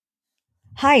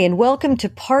Hi, and welcome to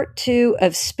part two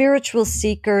of Spiritual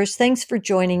Seekers. Thanks for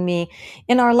joining me.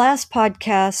 In our last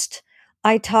podcast,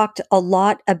 I talked a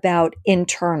lot about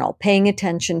internal, paying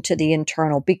attention to the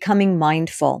internal, becoming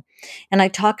mindful. And I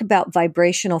talk about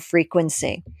vibrational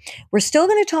frequency. We're still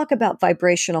going to talk about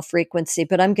vibrational frequency,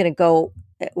 but I'm going to go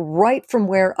right from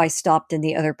where I stopped in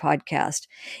the other podcast.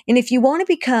 And if you want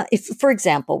to become, if, for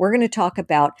example, we're going to talk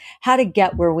about how to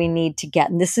get where we need to get.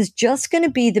 And this is just going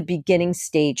to be the beginning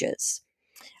stages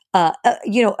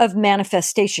of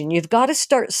manifestation. You've got to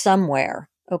start somewhere.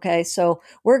 Okay. So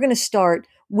we're going to start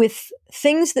with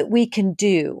things that we can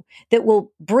do that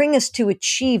will bring us to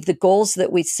achieve the goals that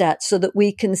we set so that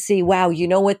we can see, wow, you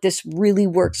know what? This really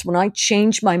works. When I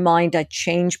change my mind, I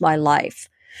change my life.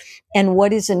 And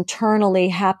what is internally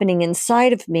happening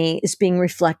inside of me is being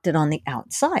reflected on the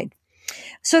outside.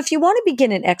 So if you want to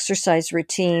begin an exercise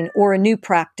routine or a new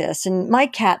practice, and my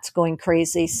cat's going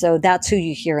crazy, so that's who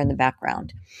you hear in the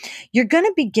background. You're going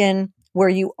to begin where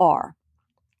you are.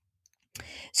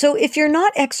 So if you're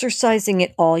not exercising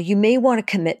at all, you may want to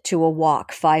commit to a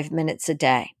walk 5 minutes a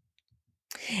day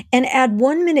and add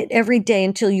 1 minute every day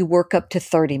until you work up to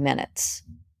 30 minutes.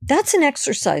 That's an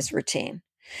exercise routine.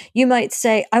 You might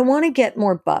say, I want to get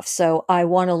more buff, so I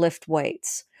want to lift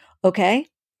weights. Okay.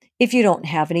 If you don't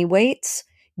have any weights,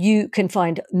 you can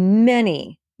find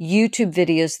many YouTube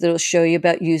videos that'll show you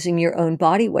about using your own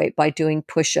body weight by doing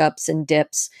push-ups and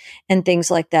dips and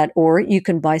things like that. Or you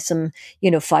can buy some,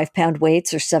 5-pound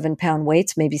weights or 7-pound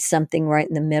weights, maybe something right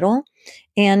in the middle.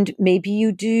 And maybe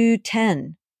you do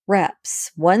 10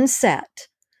 reps, one set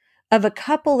of a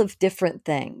couple of different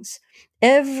things.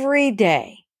 Every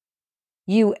day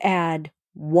you add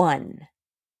one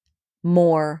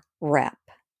more rep.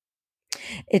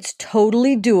 It's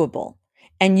totally doable.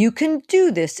 And you can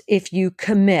do this if you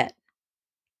commit.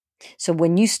 So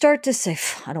when you start to say,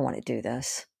 I don't want to do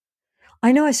this.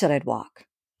 I know I said I'd walk.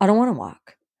 I don't want to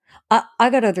walk. I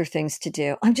got other things to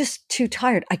do. I'm just too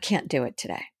tired. I can't do it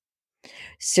today.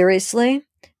 Seriously,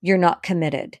 you're not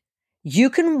committed. You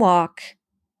can walk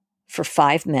for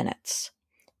 5 minutes.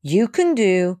 You can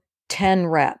do 10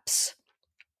 reps.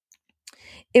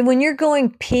 And when you're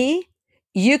going pee,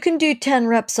 you can do 10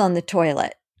 reps on the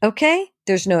toilet. Okay?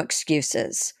 There's no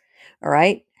excuses. All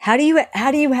right? How do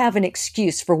you have an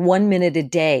excuse for 1 minute a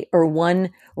day or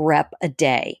one rep a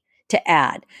day to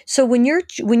add? So when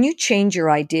you change your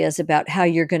ideas about how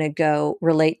you're going to go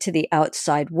relate to the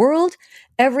outside world,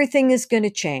 everything is going to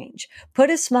change. Put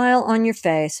a smile on your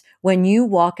face when you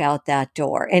walk out that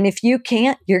door. And if you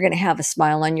can't, you're going to have a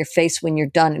smile on your face when you're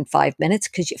done in 5 minutes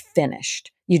because you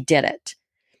finished. You did it.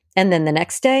 And then the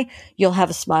next day, you'll have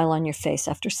a smile on your face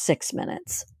after 6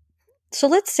 minutes. So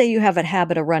let's say you have a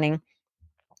habit of running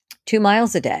 2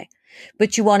 miles a day,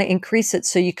 but you want to increase it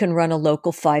so you can run a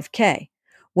local 5K.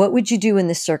 What would you do in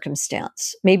this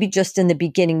circumstance? Maybe just in the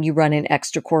beginning, you run an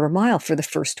extra quarter mile for the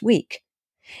first week.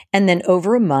 And then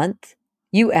over a month,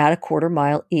 you add a quarter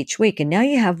mile each week. And now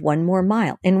you have 1 more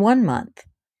mile in 1 month.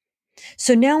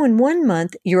 So now in 1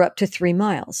 month, you're up to 3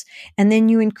 miles. And then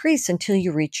you increase until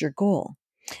you reach your goal.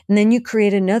 And then you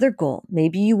create another goal.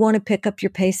 Maybe you want to pick up your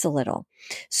pace a little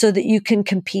so that you can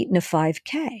compete in a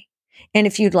 5K. And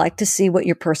if you'd like to see what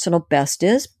your personal best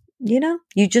is, you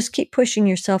just keep pushing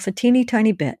yourself a teeny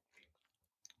tiny bit.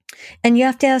 And you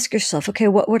have to ask yourself, okay,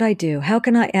 what would I do? How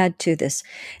can I add to this?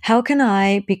 How can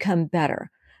I become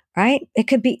better? Right? It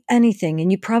could be anything.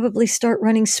 And you probably start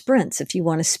running sprints if you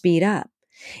want to speed up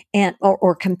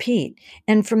or compete.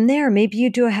 And from there, maybe you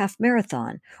do a half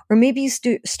marathon, or maybe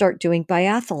you start doing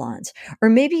biathlons, or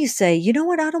maybe you say, you know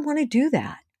what? I don't want to do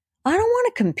that. I don't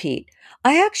want to compete.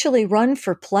 I actually run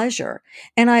for pleasure.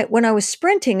 And when I was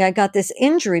sprinting, I got this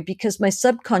injury because my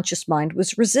subconscious mind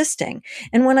was resisting.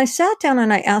 And when I sat down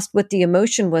and I asked what the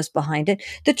emotion was behind it,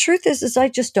 the truth is I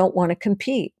just don't want to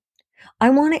compete.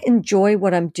 I want to enjoy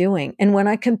what I'm doing. And when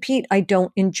I compete, I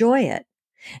don't enjoy it.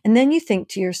 And then you think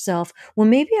to yourself, well,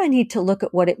 maybe I need to look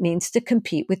at what it means to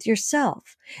compete with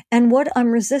yourself and what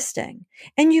I'm resisting.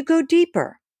 And you go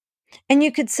deeper. And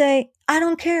you could say, I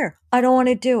don't care. I don't want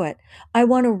to do it. I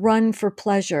want to run for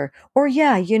pleasure. Or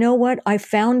yeah, you know what? I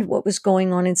found what was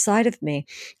going on inside of me.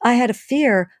 I had a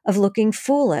fear of looking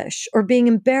foolish or being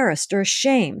embarrassed or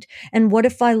ashamed. And what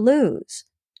if I lose?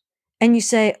 And you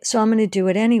say, so I'm going to do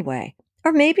it anyway.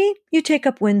 Or maybe you take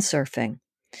up windsurfing.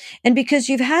 And because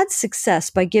you've had success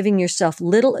by giving yourself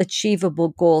little achievable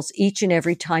goals each and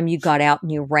every time you got out and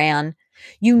you ran,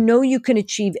 you know you can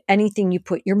achieve anything you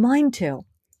put your mind to.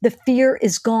 The fear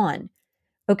is gone.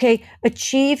 Okay.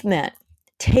 Achievement,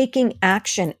 taking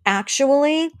action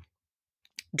actually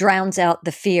drowns out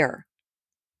the fear.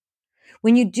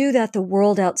 When you do that, the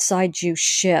world outside you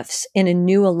shifts in a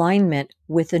new alignment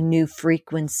with a new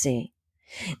frequency.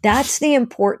 That's the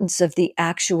importance of the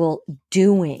actual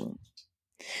doing.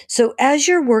 So as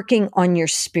you're working on your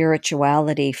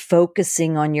spirituality,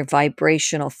 focusing on your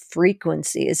vibrational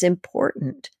frequency is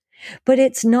important, but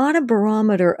it's not a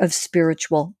barometer of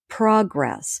spiritual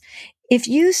progress. If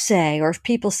you say, or if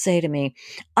people say to me,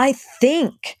 I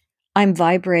think I'm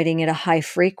vibrating at a high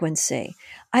frequency,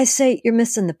 I say, you're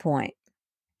missing the point.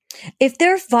 If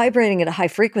they're vibrating at a high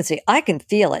frequency, I can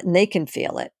feel it and they can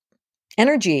feel it.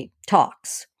 Energy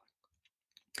talks.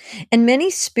 And many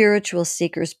spiritual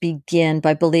seekers begin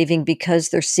by believing because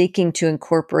they're seeking to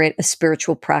incorporate a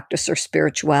spiritual practice or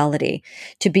spirituality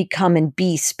to become and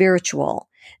be spiritual,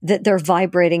 that they're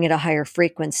vibrating at a higher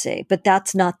frequency. But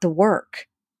that's not the work.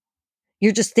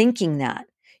 You're just thinking that.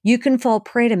 You can fall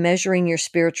prey to measuring your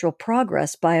spiritual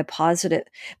progress by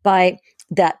by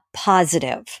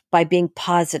being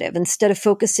positive instead of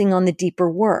focusing on the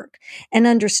deeper work and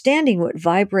understanding what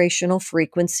vibrational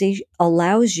frequency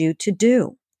allows you to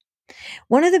do.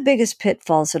 One of the biggest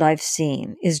pitfalls that I've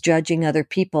seen is judging other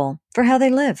people for how they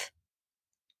live.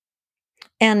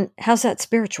 And how's that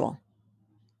spiritual?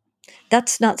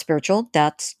 That's not spiritual,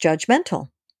 that's judgmental.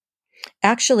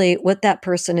 Actually, what that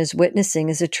person is witnessing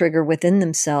is a trigger within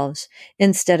themselves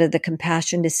instead of the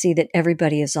compassion to see that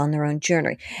everybody is on their own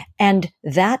journey. And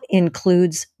that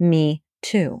includes me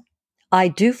too. I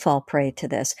do fall prey to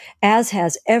this, as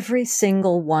has every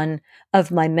single one of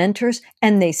my mentors,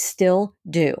 and they still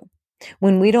do.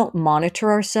 When we don't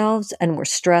monitor ourselves and we're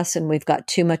stressed and we've got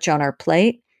too much on our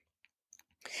plate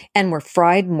and we're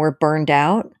fried and we're burned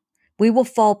out, we will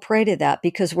fall prey to that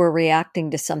because we're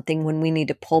reacting to something when we need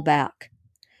to pull back.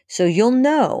 So you'll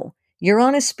know you're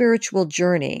on a spiritual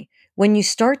journey when you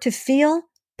start to feel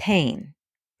pain.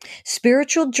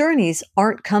 Spiritual journeys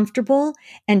aren't comfortable,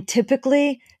 and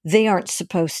typically they aren't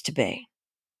supposed to be.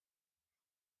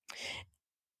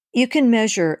 You can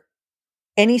measure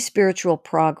any spiritual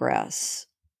progress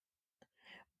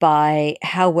by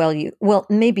how well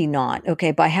maybe not,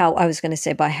 okay, by how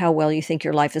well you think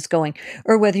your life is going,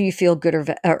 or whether you feel good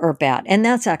or bad. And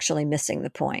that's actually missing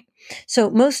the point. So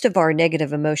most of our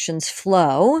negative emotions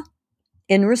flow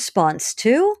in response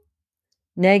to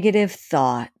negative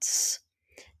thoughts.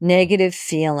 Negative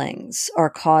feelings are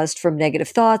caused from negative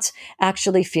thoughts.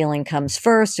 Actually, feeling comes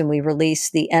first, and we release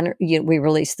the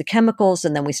chemicals,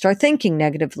 and then we start thinking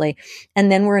negatively,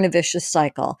 and then we're in a vicious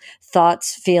cycle.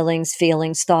 Thoughts, feelings,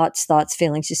 thoughts,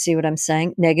 feelings. You see what I'm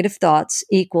saying? Negative thoughts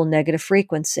equal negative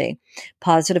frequency.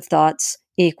 Positive thoughts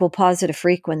equal positive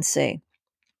frequency.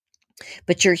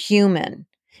 But you're human.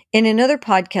 In another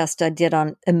podcast I did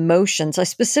on emotions, I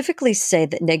specifically say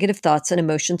that negative thoughts and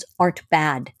emotions aren't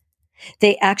bad.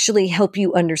 They actually help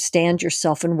you understand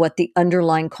yourself and what the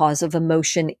underlying cause of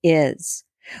emotion is.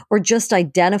 Or just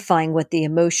identifying what the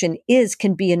emotion is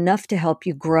can be enough to help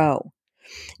you grow.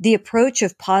 The approach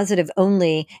of positive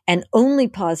only and only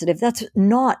positive, that's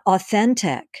not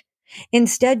authentic.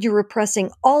 Instead, you're repressing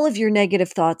all of your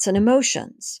negative thoughts and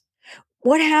emotions.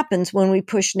 What happens when we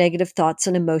push negative thoughts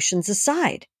and emotions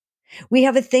aside? We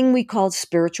have a thing we call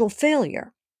spiritual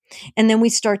failure. And then we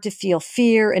start to feel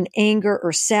fear and anger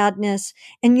or sadness.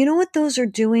 And you know what those are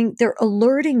doing? They're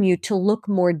alerting you to look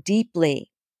more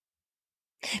deeply.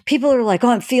 People are like, oh,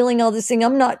 I'm feeling all this thing.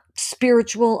 I'm not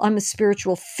spiritual. I'm a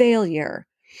spiritual failure.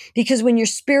 Because when you're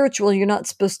spiritual, you're not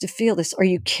supposed to feel this. Are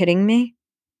you kidding me?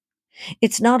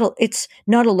 It's not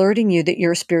alerting you that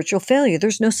you're a spiritual failure.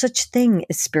 There's no such thing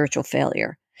as spiritual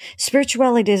failure.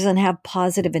 Spirituality doesn't have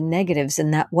positive and negatives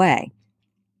in that way.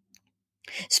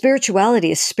 Spirituality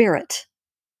is spirit.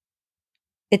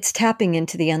 It's tapping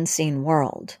into the unseen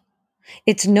world.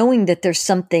 It's knowing that there's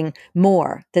something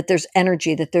more, that there's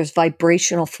energy, that there's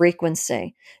vibrational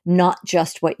frequency, not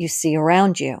just what you see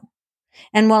around you.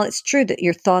 And while it's true that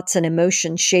your thoughts and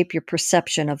emotions shape your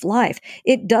perception of life,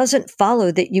 it doesn't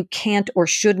follow that you can't or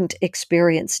shouldn't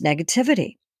experience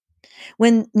negativity.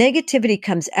 When negativity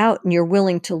comes out and you're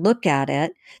willing to look at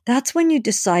it, that's when you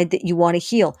decide that you want to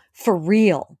heal for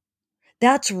real.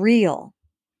 That's real.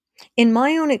 In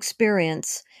my own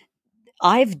experience,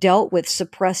 I've dealt with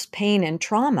suppressed pain and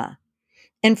trauma.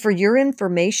 And for your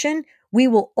information, we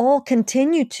will all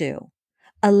continue to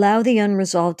allow the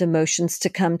unresolved emotions to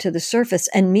come to the surface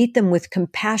and meet them with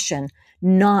compassion,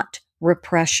 not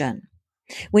repression.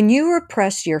 When you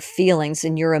repress your feelings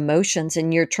and your emotions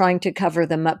and you're trying to cover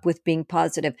them up with being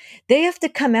positive, they have to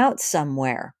come out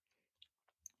somewhere.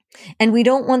 And we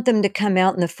don't want them to come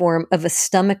out in the form of a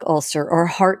stomach ulcer or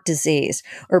heart disease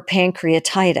or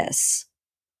pancreatitis.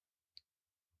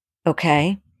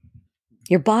 Okay?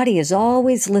 Your body is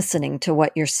always listening to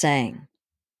what you're saying.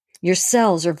 Your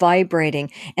cells are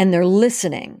vibrating and they're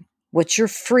listening. What's your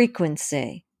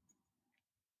frequency?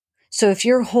 So if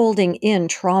you're holding in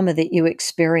trauma that you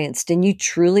experienced and you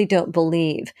truly don't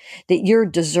believe that you're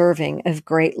deserving of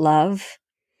great love,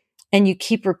 and you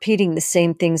keep repeating the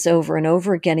same things over and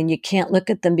over again, and you can't look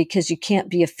at them because you can't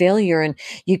be a failure, and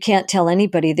you can't tell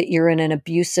anybody that you're in an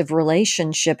abusive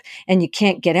relationship and you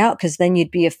can't get out because then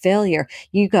you'd be a failure.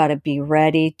 You got to be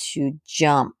ready to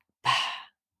jump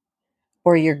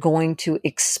or you're going to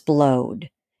explode.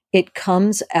 It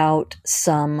comes out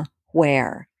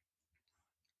somewhere.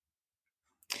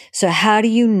 So how do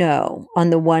you know, on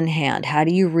the one hand, how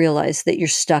do you realize that you're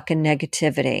stuck in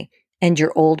negativity and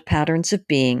your old patterns of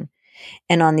being?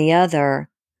 And on the other,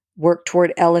 work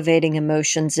toward elevating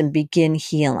emotions and begin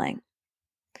healing,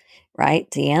 right?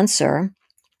 The answer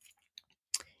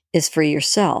is for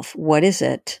yourself. What is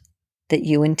it that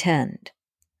you intend?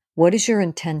 What is your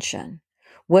intention?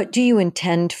 What do you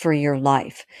intend for your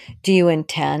life? Do you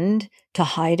intend to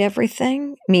hide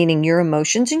everything, meaning your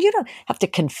emotions? And you don't have to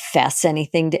confess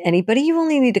anything to anybody. You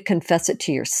only need to confess it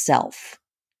to yourself.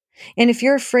 And if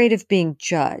you're afraid of being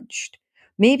judged,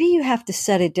 maybe you have to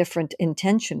set a different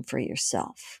intention for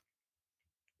yourself.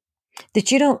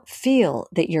 That you don't feel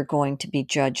that you're going to be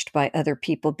judged by other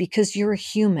people because you're a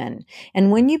human.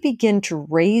 And when you begin to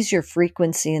raise your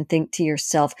frequency and think to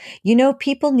yourself,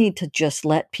 people need to just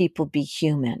let people be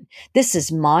human. This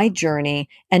is my journey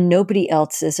and nobody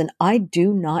else's, and I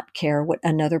do not care what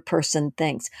another person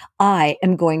thinks. I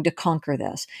am going to conquer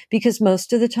this, because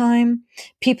most of the time,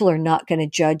 people are not going to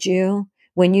judge you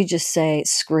when you just say,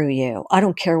 screw you, I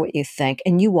don't care what you think,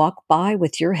 and you walk by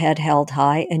with your head held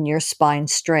high and your spine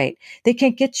straight. They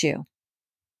can't get you.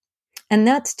 And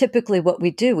that's typically what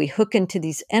we do. We hook into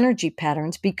these energy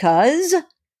patterns because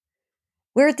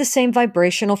we're at the same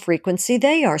vibrational frequency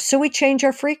they are. So we change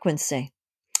our frequency.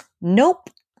 Nope,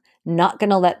 not going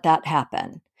to let that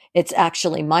happen. It's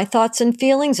actually my thoughts and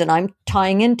feelings, and I'm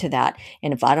tying into that.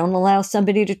 And if I don't allow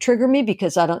somebody to trigger me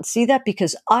because I don't see that,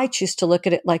 because I choose to look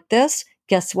at it like this,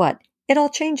 guess what? It all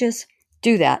changes.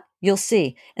 Do that. You'll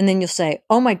see. And then you'll say,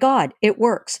 oh my God, it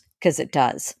works, because it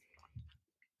does.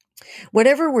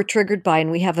 Whatever we're triggered by and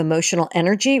we have emotional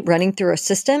energy running through our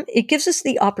system, it gives us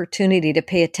the opportunity to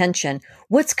pay attention.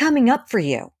 What's coming up for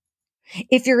you?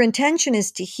 If your intention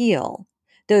is to heal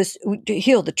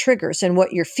the triggers and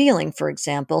what you're feeling, for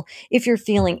example, if you're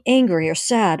feeling angry or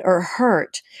sad or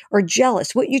hurt or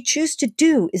jealous, what you choose to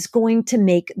do is going to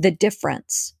make the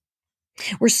difference.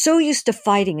 We're so used to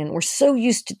fighting, and we're so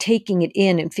used to taking it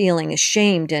in and feeling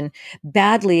ashamed and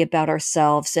badly about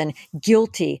ourselves and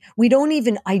guilty. We don't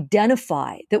even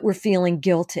identify that we're feeling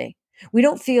guilty. We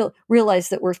don't realize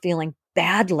that we're feeling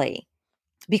badly,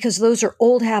 because those are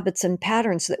old habits and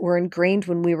patterns that were ingrained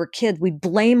when we were kids. We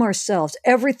blame ourselves.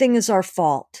 Everything is our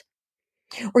fault.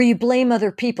 Or you blame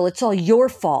other people. It's all your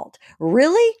fault.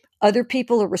 Really? Other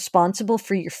people are responsible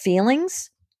for your feelings?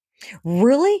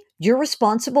 Really? You're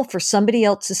responsible for somebody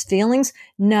else's feelings?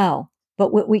 No.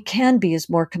 But what we can be is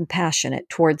more compassionate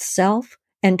towards self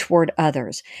and toward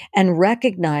others, and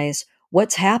recognize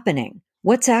what's happening,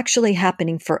 what's actually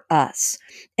happening for us,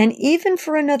 and even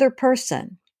for another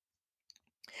person.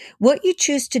 What you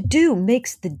choose to do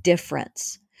makes the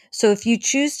difference. So if you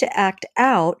choose to act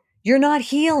out, you're not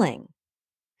healing.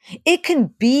 It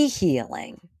can be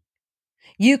healing.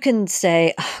 You can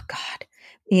say, oh God,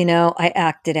 I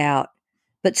acted out,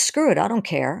 but screw it. I don't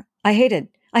care. I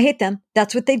hate them.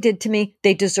 That's what they did to me.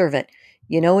 They deserve it.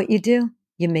 You know what you do?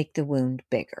 You make the wound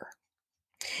bigger.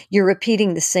 You're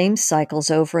repeating the same cycles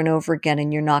over and over again,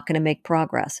 and you're not going to make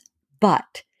progress.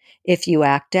 But if you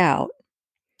act out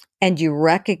and you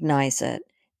recognize it,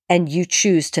 and you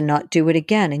choose to not do it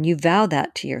again, and you vow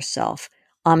that to yourself,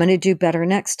 I'm going to do better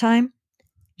next time,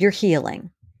 you're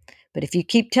healing. But if you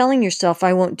keep telling yourself,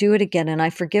 I won't do it again, and I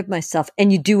forgive myself,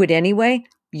 and you do it anyway,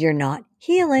 you're not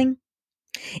healing.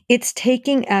 It's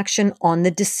taking action on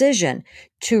the decision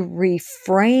to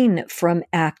refrain from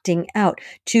acting out,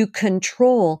 to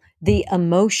control the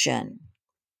emotion.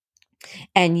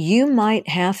 And you might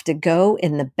have to go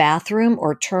in the bathroom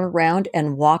or turn around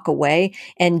and walk away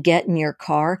and get in your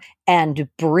car and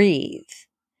breathe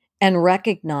and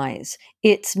recognize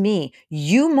it's me.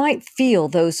 You might feel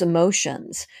those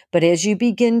emotions, but as you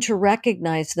begin to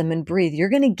recognize them and breathe, you're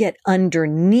going to get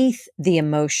underneath the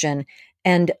emotion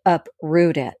and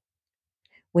uproot it.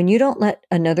 When you don't let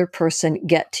another person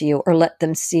get to you or let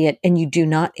them see it, and you do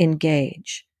not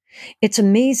engage, it's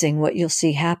amazing what you'll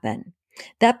see happen.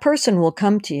 That person will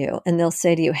come to you and they'll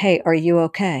say to you, hey, are you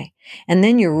okay? And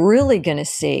then you're really going to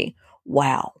see,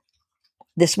 wow,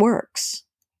 this works.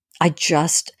 I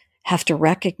just have to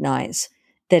recognize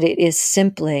that it is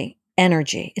simply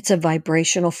energy. It's a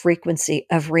vibrational frequency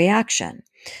of reaction.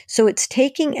 So it's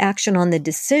taking action on the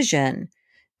decision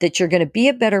that you're going to be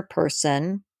a better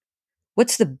person.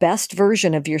 What's the best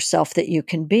version of yourself that you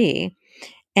can be?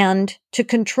 And to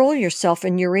control yourself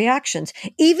and your reactions,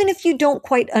 even if you don't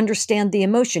quite understand the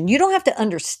emotion. You don't have to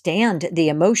understand the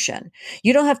emotion.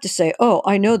 You don't have to say, oh,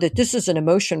 I know that this is an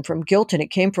emotion from guilt and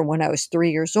it came from when I was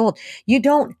 3 years old. You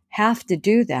don't have to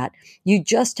do that. You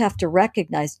just have to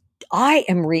recognize, I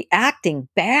am reacting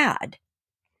bad.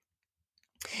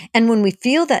 And when we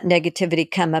feel that negativity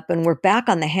come up and we're back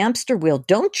on the hamster wheel,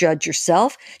 don't judge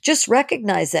yourself. Just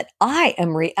recognize that I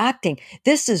am reacting.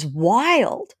 This is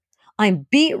wild. I'm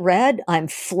beet red. I'm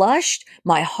flushed.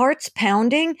 My heart's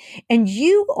pounding. And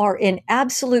you are in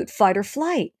absolute fight or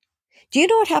flight. Do you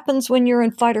know what happens when you're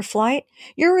in fight or flight?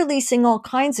 You're releasing all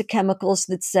kinds of chemicals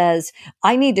that says,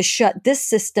 I need to shut this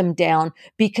system down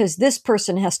because this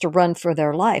person has to run for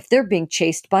their life. They're being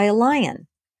chased by a lion.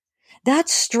 That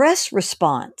stress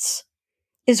response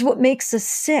is what makes us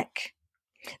sick.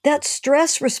 That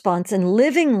stress response and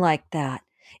living like that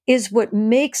is what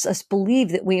makes us believe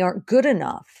that we aren't good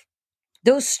enough.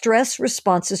 Those stress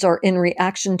responses are in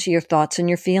reaction to your thoughts and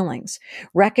your feelings.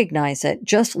 Recognize it.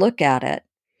 Just look at it.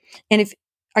 And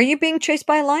are you being chased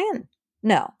by a lion?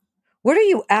 No. What are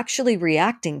you actually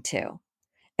reacting to?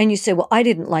 And you say, well, I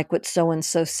didn't like what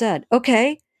so-and-so said.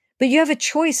 Okay. But you have a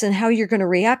choice in how you're going to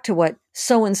react to what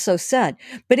so-and-so said.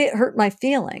 But it hurt my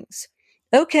feelings.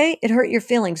 Okay, it hurt your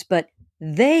feelings, but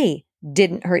they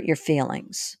didn't hurt your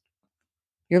feelings.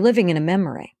 You're living in a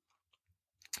memory.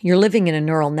 You're living in a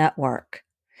neural network,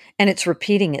 and it's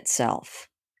repeating itself.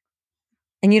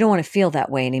 And you don't want to feel that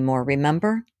way anymore,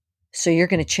 remember? So you're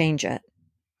going to change it.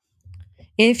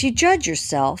 And if you judge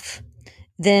yourself,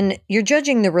 then you're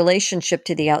judging the relationship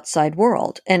to the outside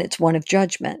world, and it's one of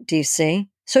judgment. Do you see?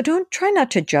 So try not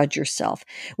to judge yourself.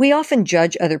 We often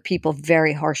judge other people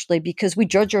very harshly because we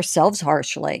judge ourselves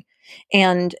harshly.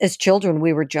 And as children,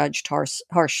 we were judged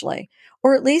harshly,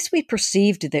 or at least we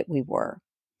perceived that we were.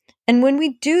 And when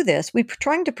we do this, we're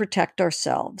trying to protect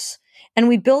ourselves, and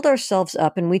we build ourselves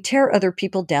up and we tear other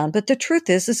people down. But the truth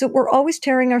is that we're always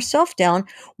tearing ourselves down.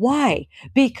 Why?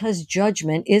 Because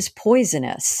judgment is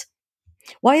poisonous.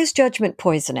 Why is judgment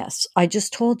poisonous? I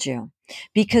just told you.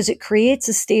 Because it creates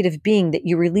a state of being that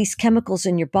you release chemicals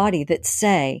in your body that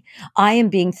say, I am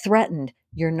being threatened.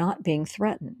 You're not being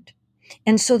threatened.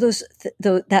 And so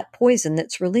that poison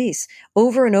that's released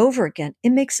over and over again,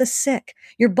 it makes us sick.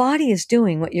 Your body is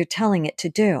doing what you're telling it to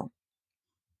do.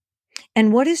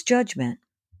 And what is judgment?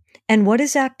 And what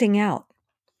is acting out?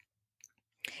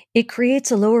 It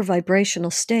creates a lower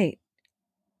vibrational state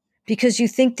because you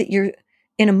think that you're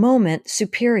in a moment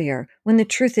superior, when the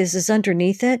truth is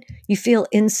underneath it, you feel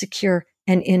insecure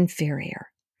and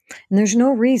inferior. And there's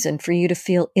no reason for you to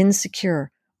feel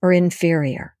insecure or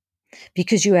inferior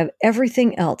because you have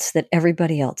everything else that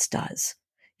everybody else does.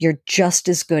 You're just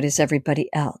as good as everybody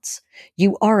else.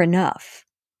 You are enough.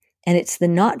 And it's the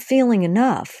not feeling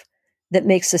enough that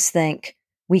makes us think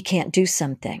we can't do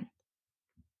something.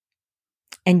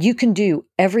 And you can do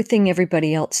everything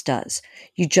everybody else does.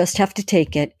 You just have to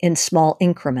take it in small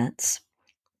increments.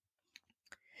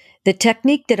 The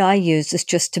technique that I use is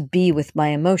just to be with my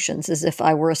emotions as if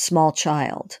I were a small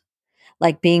child,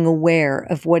 like being aware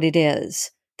of what it is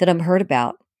that I'm hurt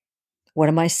about. What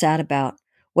am I sad about?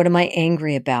 What am I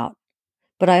angry about?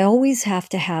 But I always have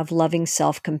to have loving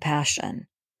self-compassion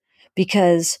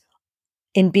because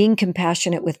in being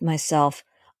compassionate with myself,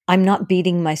 I'm not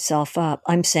beating myself up.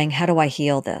 I'm saying, how do I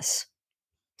heal this?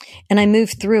 And I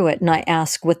move through it and I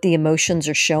ask what the emotions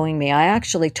are showing me. I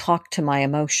actually talk to my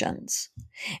emotions.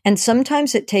 And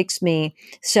sometimes it takes me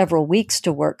several weeks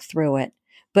to work through it.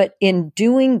 But in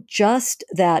doing just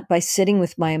that, by sitting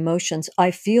with my emotions,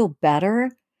 I feel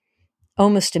better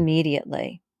almost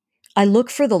immediately. I look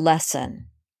for the lesson.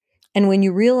 And when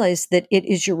you realize that it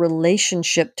is your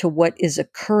relationship to what is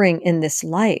occurring in this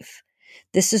life,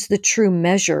 this is the true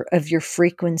measure of your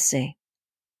frequency.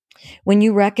 When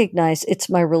you recognize it's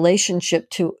my relationship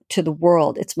to the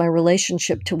world, it's my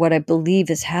relationship to what I believe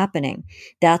is happening,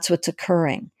 that's what's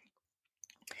occurring.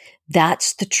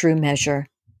 That's the true measure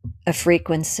of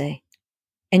frequency.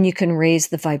 And you can raise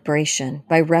the vibration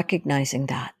by recognizing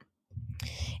that.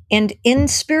 And in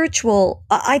spiritual,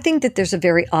 I think that there's a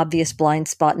very obvious blind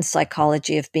spot in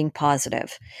psychology of being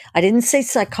positive. I didn't say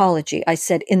psychology. I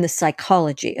said in the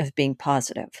psychology of being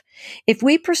positive. If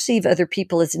we perceive other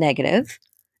people as negative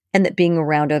and that being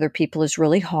around other people is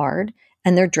really hard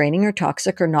and they're draining or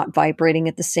toxic or not vibrating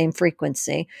at the same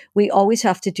frequency, we always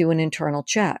have to do an internal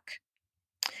check.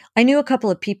 I knew a couple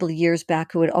of people years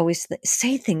back who would always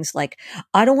say things like,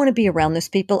 I don't want to be around those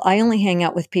people. I only hang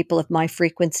out with people of my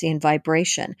frequency and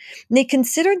vibration. And they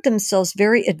considered themselves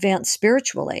very advanced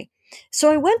spiritually.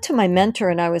 So I went to my mentor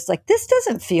and I was like, this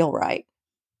doesn't feel right.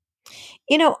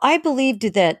 I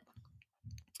believed that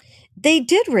they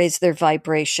did raise their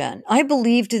vibration. I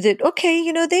believed that,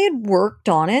 okay, they had worked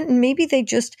on it and maybe they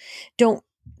just don't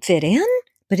fit in,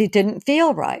 but it didn't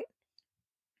feel right.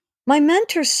 My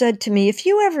mentor said to me, if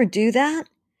you ever do that,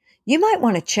 you might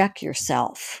want to check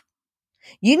yourself.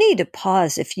 You need to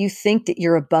pause if you think that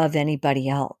you're above anybody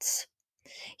else.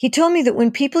 He told me that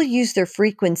when people use their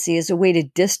frequency as a way to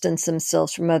distance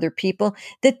themselves from other people,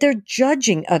 that they're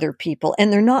judging other people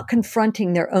and they're not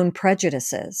confronting their own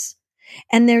prejudices.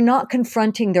 And they're not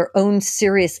confronting their own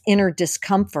serious inner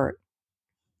discomfort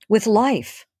with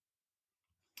life.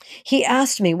 He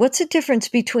asked me, what's the difference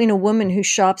between a woman who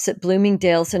shops at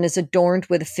Bloomingdale's and is adorned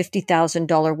with a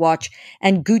 $50,000 watch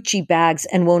and Gucci bags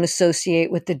and won't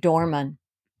associate with the doorman?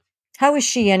 How is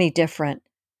she any different?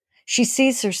 She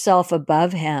sees herself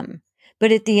above him.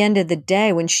 But at the end of the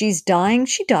day, when she's dying,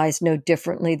 she dies no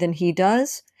differently than he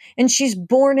does. And she's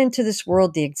born into this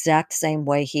world the exact same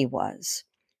way he was.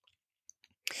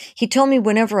 He told me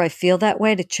whenever I feel that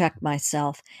way to check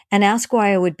myself and ask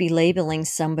why I would be labeling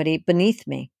somebody beneath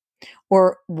me.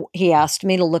 Or he asked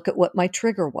me to look at what my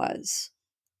trigger was.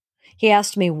 He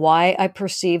asked me why I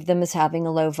perceive them as having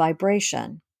a low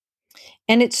vibration.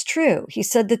 And it's true. He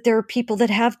said that there are people that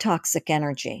have toxic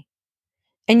energy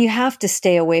and you have to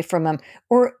stay away from them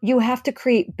or you have to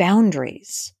create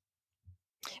boundaries.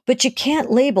 But you can't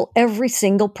label every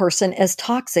single person as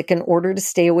toxic in order to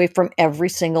stay away from every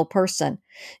single person.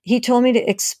 He told me to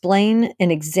explain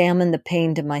and examine the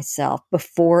pain to myself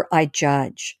before I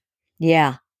judge.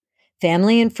 Yeah,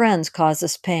 family and friends cause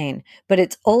us pain, but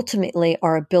it's ultimately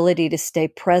our ability to stay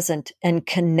present and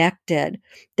connected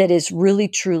that is really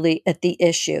truly at the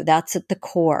issue. That's at the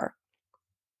core.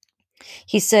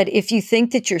 He said, if you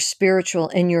think that you're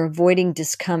spiritual and you're avoiding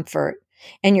discomfort,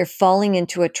 and you're falling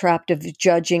into a trap of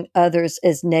judging others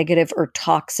as negative or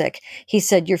toxic. He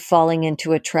said, you're falling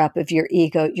into a trap of your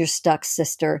ego. You're stuck,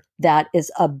 sister. That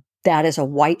is a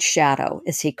white shadow,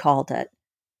 as he called it.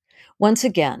 Once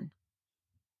again,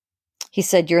 he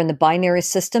said, you're in the binary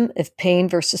system of pain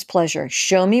versus pleasure.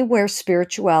 Show me where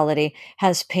spirituality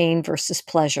has pain versus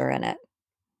pleasure in it.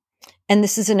 And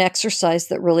this is an exercise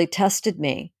that really tested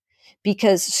me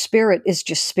because spirit is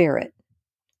just spirit.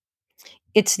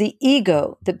 It's the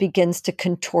ego that begins to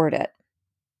contort it.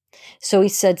 So he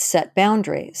said, set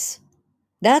boundaries.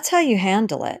 That's how you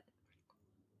handle it.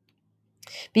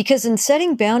 Because in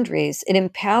setting boundaries, it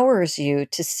empowers you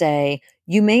to say,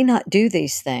 you may not do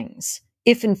these things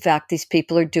if in fact these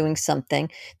people are doing something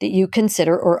that you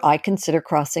consider or I consider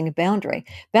crossing a boundary.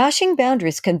 Bashing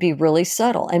boundaries can be really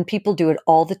subtle and people do it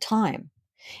all the time.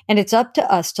 And it's up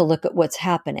to us to look at what's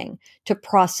happening, to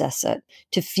process it,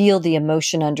 to feel the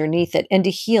emotion underneath it, and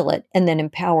to heal it, and then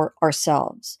empower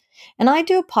ourselves. And I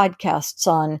do podcasts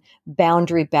on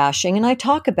boundary bashing, and I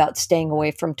talk about staying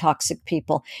away from toxic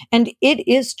people. And it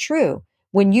is true.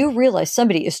 When you realize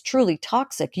somebody is truly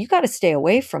toxic, you got to stay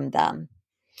away from them.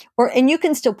 And you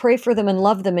can still pray for them and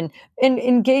love them and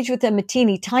engage with them a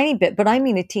teeny tiny bit, but I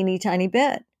mean a teeny tiny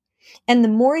bit. And the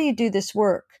more you do this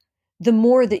work, the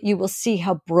more that you will see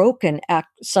how broken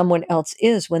someone else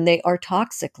is when they are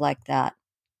toxic like that.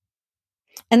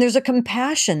 And there's a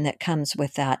compassion that comes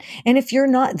with that. And if you're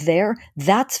not there,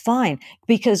 that's fine,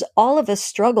 because all of us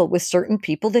struggle with certain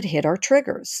people that hit our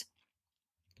triggers.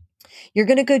 You're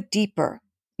going to go deeper.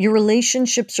 Your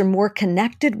relationships are more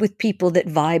connected with people that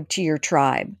vibe to your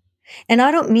tribe. And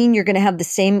I don't mean you're going to have the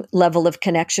same level of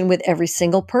connection with every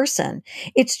single person.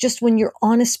 It's just when you're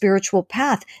on a spiritual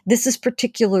path, this is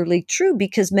particularly true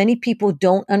because many people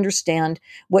don't understand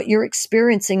what you're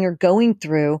experiencing or going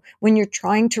through when you're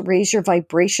trying to raise your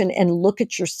vibration and look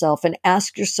at yourself and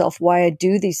ask yourself why I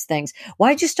do these things.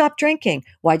 Why'd you stop drinking?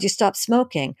 Why'd you stop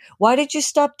smoking? Why did you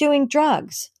stop doing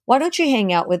drugs? Why don't you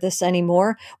hang out with us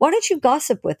anymore? Why don't you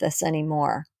gossip with us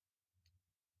anymore?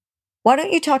 Why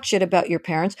don't you talk shit about your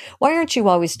parents? Why aren't you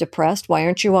always depressed? Why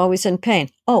aren't you always in pain?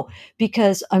 Oh,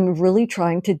 because I'm really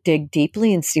trying to dig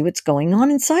deeply and see what's going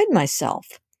on inside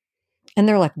myself. And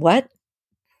they're like, what?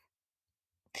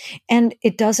 And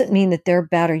it doesn't mean that they're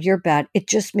bad or you're bad. It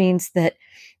just means that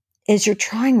as you're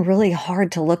trying really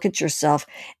hard to look at yourself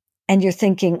and you're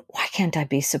thinking, why can't I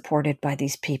be supported by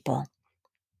these people?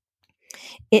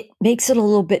 It makes it a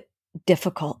little bit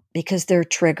difficult because they're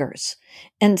triggers.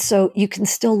 And so you can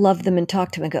still love them and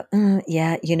talk to them and go,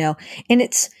 yeah, and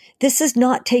this is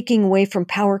not taking away from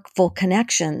powerful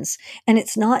connections. And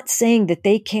it's not saying that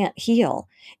they can't heal.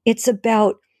 It's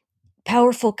about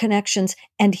powerful connections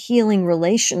and healing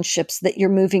relationships that you're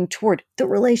moving toward, the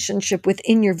relationship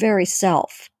within your very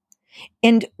self.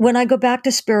 And when I go back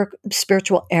to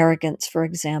spiritual arrogance, for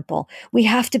example, we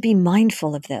have to be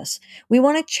mindful of this. We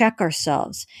want to check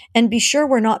ourselves and be sure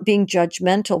we're not being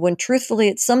judgmental when truthfully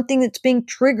it's something that's being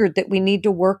triggered that we need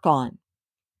to work on.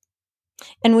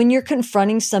 And when you're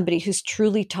confronting somebody who's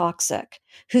truly toxic,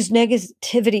 whose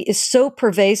negativity is so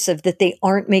pervasive that they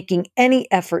aren't making any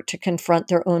effort to confront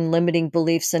their own limiting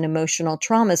beliefs and emotional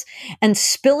traumas and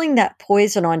spilling that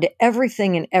poison onto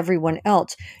everything and everyone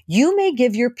else, you may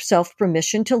give yourself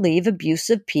permission to leave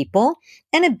abusive people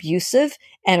and abusive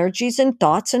energies and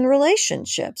thoughts and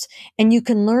relationships. And you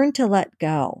can learn to let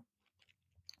go.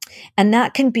 And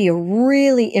that can be a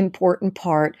really important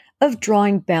part of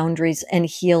drawing boundaries and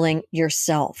healing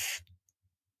yourself.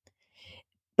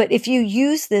 But if you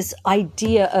use this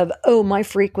idea of, oh, my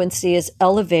frequency is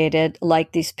elevated,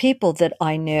 like these people that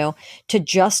I knew, to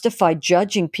justify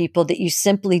judging people that you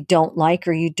simply don't like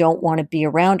or you don't want to be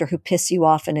around or who piss you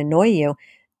off and annoy you,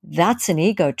 that's an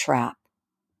ego trap.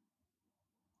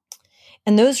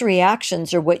 And those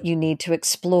reactions are what you need to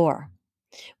explore.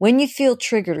 When you feel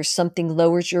triggered or something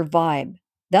lowers your vibe,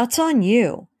 that's on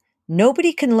you.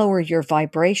 Nobody can lower your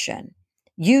vibration.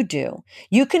 You do.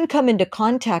 You can come into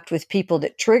contact with people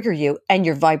that trigger you and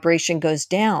your vibration goes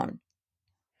down.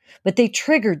 But they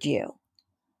triggered you.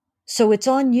 So it's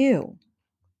on you.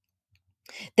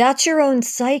 That's your own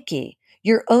psyche,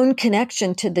 your own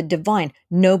connection to the divine.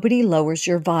 Nobody lowers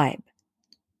your vibe.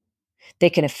 They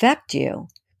can affect you,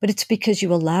 but it's because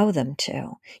you allow them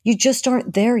to. You just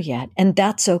aren't there yet, and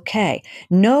that's okay.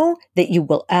 Know that you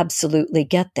will absolutely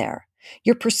get there.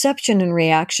 Your perception and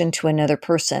reaction to another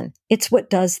person, it's what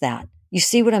does that. You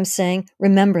see what I'm saying?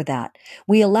 Remember that.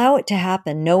 We allow it to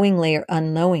happen knowingly or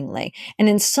unknowingly. And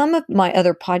in some of my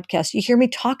other podcasts, you hear me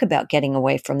talk about getting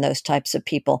away from those types of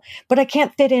people, but I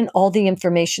can't fit in all the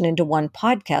information into one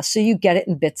podcast, so you get it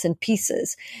in bits and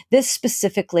pieces. This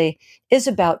specifically is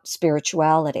about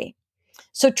spirituality.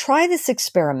 So try this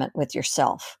experiment with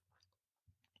yourself.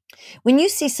 When you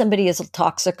see somebody as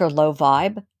toxic or low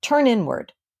vibe, turn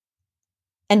inward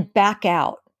and back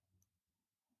out.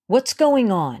 What's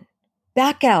going on?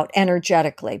 Back out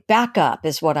energetically. Back up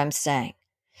is what I'm saying.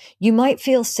 You might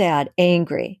feel sad,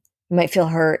 angry. You might feel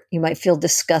hurt. You might feel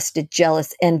disgusted,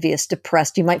 jealous, envious,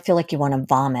 depressed. You might feel like you want to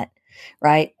vomit,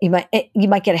 right? You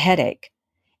might get a headache.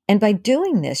 And by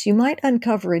doing this, you might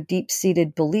uncover a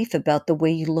deep-seated belief about the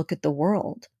way you look at the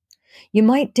world. You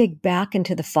might dig back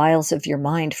into the files of your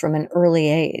mind from an early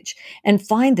age and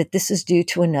find that this is due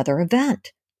to another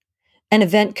event. An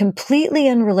event completely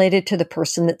unrelated to the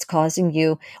person that's causing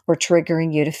you or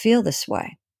triggering you to feel this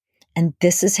way. And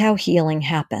this is how healing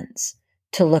happens,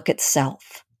 to look at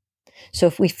self. So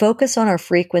if we focus on our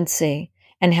frequency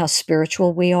and how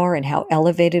spiritual we are and how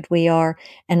elevated we are,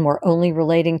 and we're only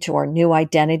relating to our new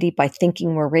identity by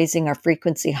thinking we're raising our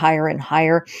frequency higher and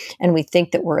higher, and we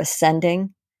think that we're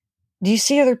ascending, do you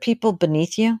see other people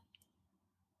beneath you?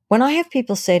 When I have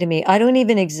people say to me, I don't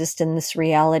even exist in this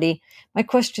reality, my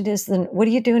question is, then what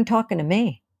are you doing talking to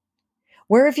me?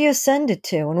 Where have you ascended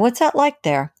to? And what's that like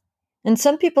there? And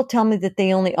some people tell me that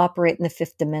they only operate in the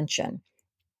fifth dimension.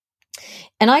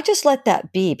 And I just let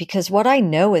that be because what I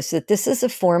know is that this is a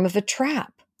form of a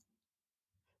trap.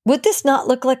 Would this not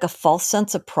look like a false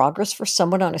sense of progress for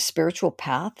someone on a spiritual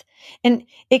path? And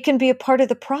it can be a part of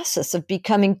the process of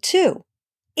becoming too.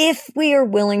 If we are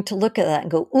willing to look at that and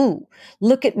go, ooh,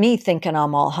 look at me thinking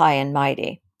I'm all high and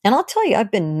mighty. And I'll tell you,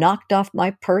 I've been knocked off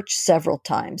my perch several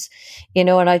times, and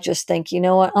I just think, you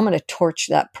know what, I'm going to torch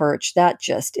that perch. That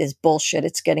just is bullshit.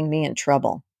 It's getting me in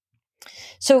trouble.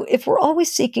 So if we're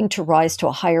always seeking to rise to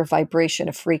a higher vibration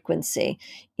of frequency,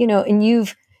 and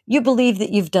you believe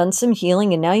that you've done some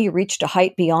healing and now you reached a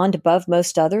height beyond above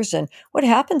most others. And what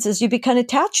happens is you become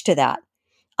attached to that.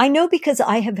 I know because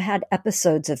I have had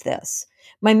episodes of this.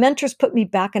 My mentors put me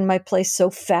back in my place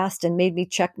so fast and made me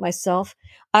check myself.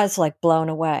 I was like blown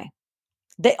away.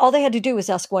 All they had to do was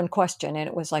ask one question and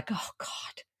it was like, oh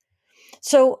God.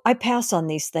 So I pass on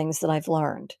these things that I've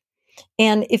learned.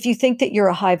 And if you think that you're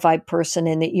a high vibe person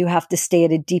and that you have to stay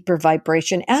at a deeper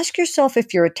vibration, ask yourself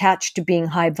if you're attached to being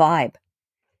high vibe.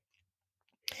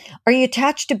 Are you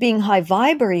attached to being high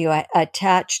vibe or are you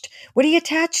what are you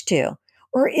attached to?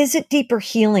 Or is it deeper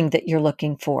healing that you're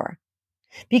looking for?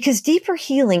 Because deeper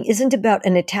healing isn't about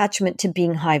an attachment to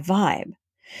being high vibe.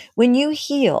 When you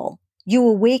heal, You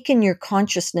awaken your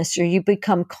consciousness, or you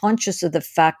become conscious of the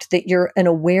fact that you're an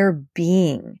aware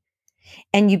being,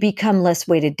 and you become less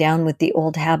weighted down with the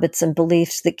old habits and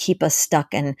beliefs that keep us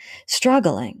stuck and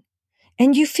struggling.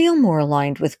 And you feel more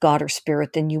aligned with God or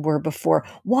spirit than you were before.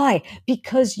 Why?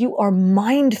 Because you are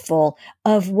mindful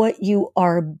of what you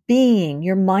are being.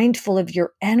 You're mindful of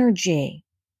your energy.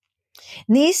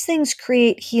 And these things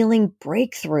create healing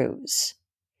breakthroughs.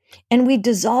 And we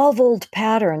dissolve old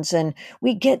patterns and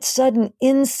we get sudden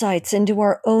insights into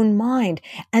our own mind.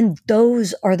 And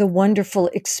those are the wonderful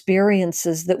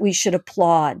experiences that we should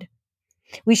applaud.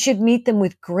 We should meet them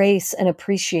with grace and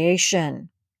appreciation.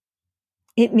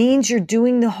 It means you're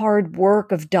doing the hard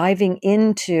work of diving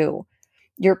into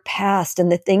your past and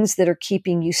the things that are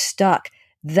keeping you stuck.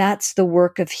 That's the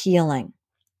work of healing.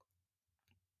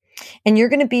 And you're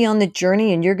going to be on the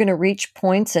journey and you're going to reach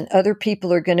points, and other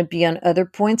people are going to be on other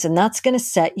points, and that's going to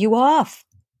set you off.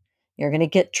 You're going to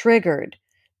get triggered.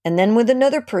 And then with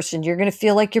another person, you're going to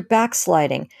feel like you're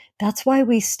backsliding. That's why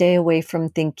we stay away from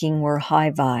thinking we're high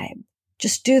vibe.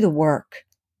 Just do the work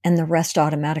and the rest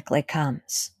automatically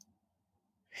comes.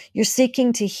 You're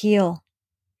seeking to heal.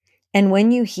 And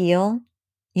when you heal,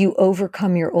 you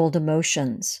overcome your old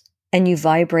emotions and you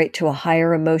vibrate to a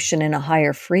higher emotion and a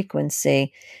higher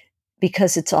frequency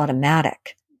because it's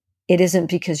automatic. It isn't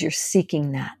because you're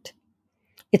seeking that.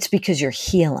 It's because you're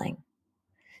healing.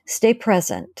 Stay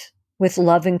present with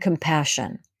love and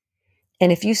compassion.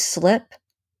 And if you slip,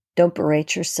 don't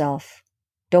berate yourself.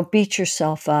 Don't beat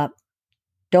yourself up.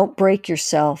 Don't break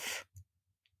yourself.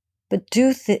 But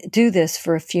do this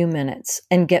for a few minutes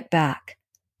and get back.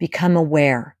 Become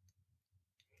aware.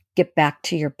 Get back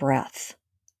to your breath.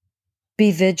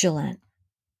 Be vigilant.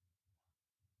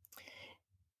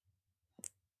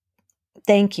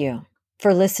 Thank you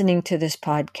for listening to this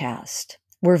podcast.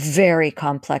 We're very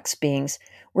complex beings.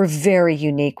 We're very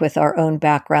unique with our own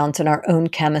backgrounds and our own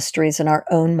chemistries and our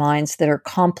own minds that are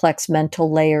complex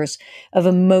mental layers of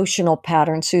emotional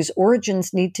patterns whose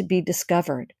origins need to be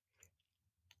discovered.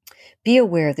 Be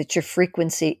aware that your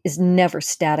frequency is never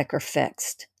static or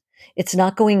fixed. It's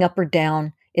not going up or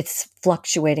down. It's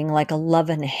fluctuating like a love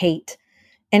and hate.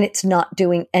 And it's not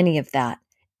doing any of that.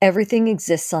 Everything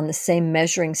exists on the same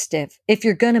measuring stick if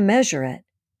you're going to measure it.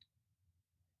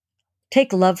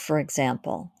 Take love, for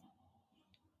example.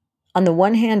 On the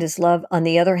one hand is love, on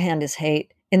the other hand is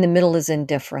hate, in the middle is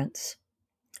indifference.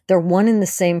 They're one and the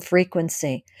same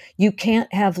frequency. You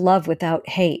can't have love without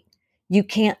hate. You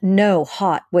can't know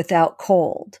hot without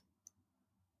cold.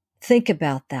 Think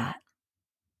about that.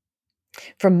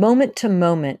 From moment to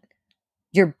moment,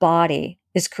 your body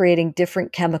is creating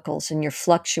different chemicals and you're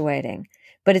fluctuating,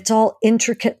 but it's all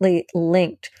intricately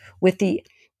linked with the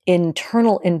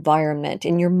internal environment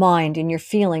in your mind, in your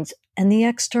feelings, and the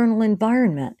external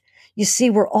environment. You see,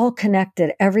 we're all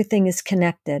connected. Everything is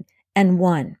connected and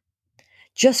one.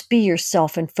 Just be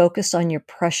yourself and focus on your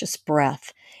precious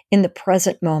breath in the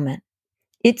present moment.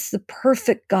 It's the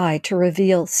perfect guide to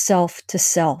reveal self to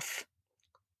self.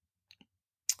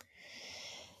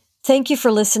 Thank you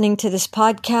for listening to this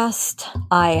podcast.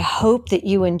 I hope that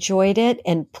you enjoyed it,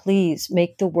 and please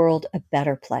make the world a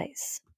better place.